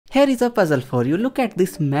Here is a puzzle for you. Look at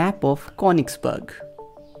this map of Konigsberg.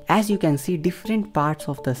 As you can see, different parts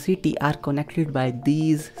of the city are connected by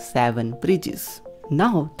these 7 bridges.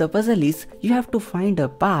 Now the puzzle is you have to find a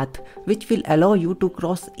path which will allow you to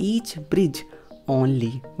cross each bridge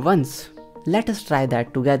only once. Let us try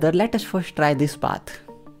that together. Let us first try this path.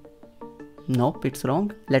 Nope, it's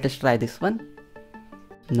wrong. Let us try this one.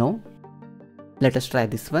 No. Let us try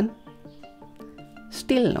this one.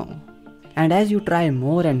 Still no. And as you try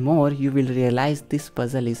more and more, you will realize this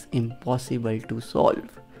puzzle is impossible to solve.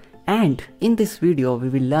 And in this video, we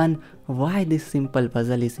will learn why this simple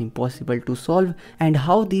puzzle is impossible to solve and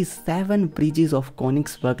how these 7 bridges of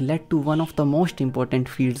Konigsberg led to one of the most important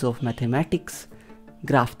fields of mathematics,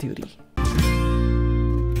 graph theory.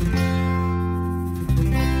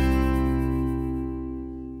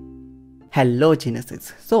 Hello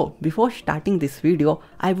geniuses. So before starting this video,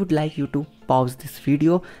 I would like you to pause this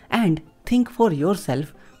video and think for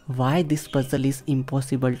yourself why this puzzle is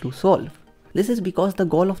impossible to solve. This is because the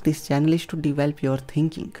goal of this channel is to develop your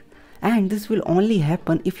thinking, and this will only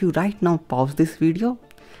happen if you right now pause this video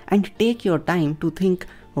and take your time to think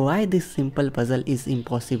why this simple puzzle is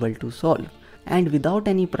impossible to solve. And without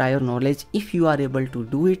any prior knowledge, if you are able to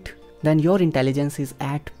do it, then your intelligence is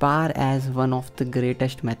at par as one of the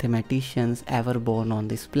greatest mathematicians ever born on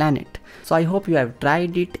this planet. So I hope you have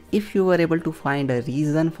tried it. If you were able to find a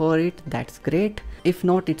reason for it, that's great. If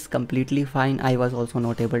not, it's completely fine. I was also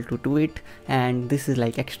not able to do it, and this is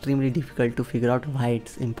like extremely difficult to figure out why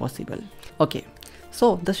it's impossible. Okay,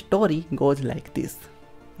 so the story goes like this.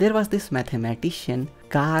 There was this mathematician,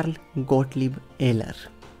 Carl Gottlieb Euler.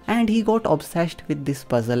 And he got obsessed with this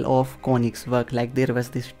puzzle of Konigsberg. Like there was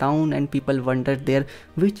this town and people wondered there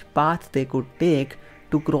which path they could take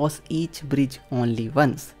to cross each bridge only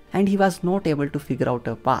once. And he was not able to figure out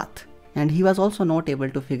a path. And he was also not able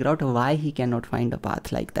to figure out why he cannot find a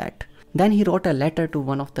path like that. Then he wrote a letter to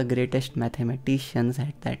one of the greatest mathematicians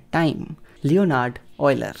at that time, Leonhard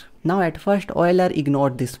Euler. Now at first Euler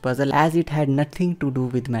ignored this puzzle as it had nothing to do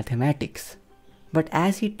with mathematics. But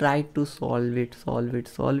as he tried to solve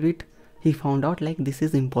it, he found out like this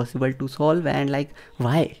is impossible to solve and like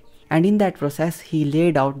why? And in that process, he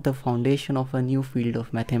laid out the foundation of a new field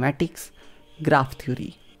of mathematics, graph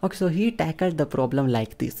theory. Okay, so he tackled the problem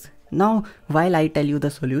like this. Now, while I tell you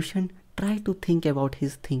the solution, try to think about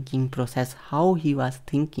his thinking process, how he was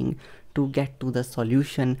thinking to get to the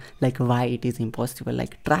solution, like why it is impossible.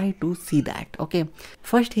 Like try to see that. Okay,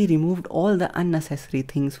 first he removed all the unnecessary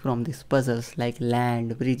things from these puzzles like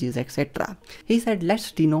land, bridges, etc. He said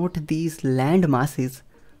let's denote these land masses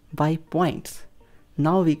by points.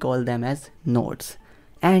 Now we call them as nodes,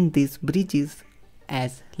 and these bridges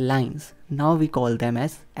as lines. Now we call them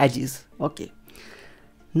as edges. Okay,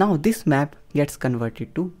 now this map gets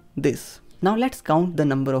converted to this. Now let's count the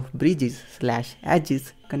number of bridges /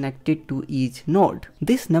 edges connected to each node.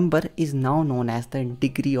 This number is now known as the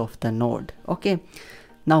degree of the node. Okay.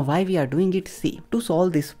 Now why we are doing it? See, to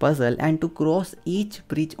solve this puzzle and to cross each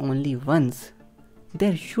bridge only once,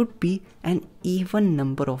 there should be an even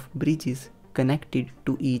number of bridges connected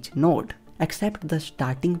to each node, except the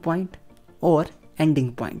starting point or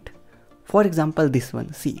ending point. For example, this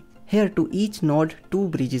one. See, here to each node 2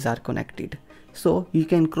 bridges are connected. So you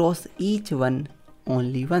can cross each one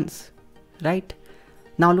only once, right?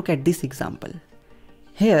 Now look at this example.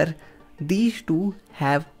 Here, these two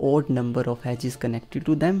have odd number of edges connected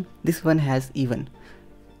to them. This one has even.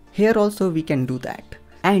 Here also we can do that.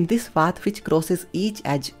 And this path which crosses each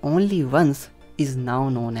edge only once is now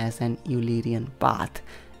known as an Eulerian path.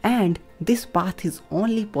 And this path is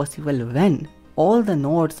only possible when all the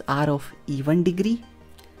nodes are of even degree,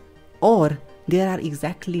 or there are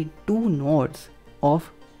exactly 2 nodes of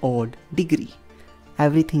odd degree.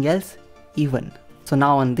 Everything else even. So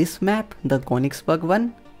now on this map, the Konigsberg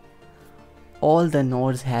one, all the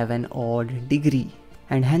nodes have an odd degree,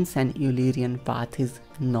 and hence an Eulerian path is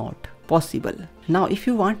not possible. Now if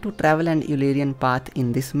you want to travel an Eulerian path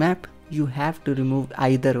in this map, you have to remove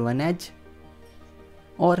either one edge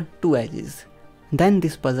or 2 edges. Then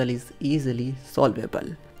this puzzle is easily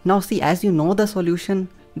solvable. Now see, as you know the solution,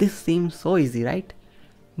 this seems so easy, right?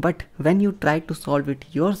 But when you try to solve it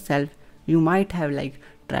yourself, you might have like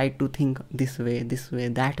tried to think this way,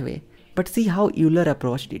 that way. But see how Euler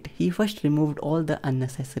approached it. He first removed all the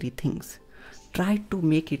unnecessary things. tried to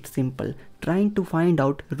make it simple, trying to find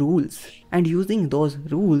out rules. And using those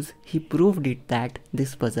rules, he proved it that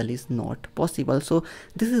this puzzle is not possible. So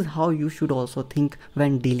this is how you should also think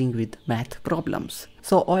when dealing with math problems.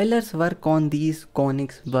 So Euler's work on these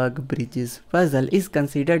Konigsberg bridges puzzle is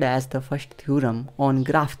considered as the first theorem on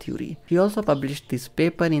graph theory. He also published this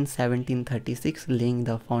paper in 1736 laying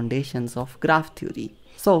the foundations of graph theory.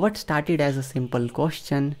 So what started as a simple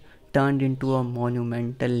question turned into a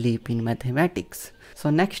monumental leap in mathematics. So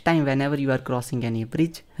next time whenever you are crossing any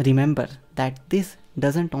bridge, remember that this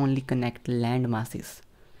doesn't only connect land masses.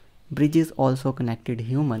 Bridges also connected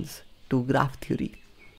humans to graph theory.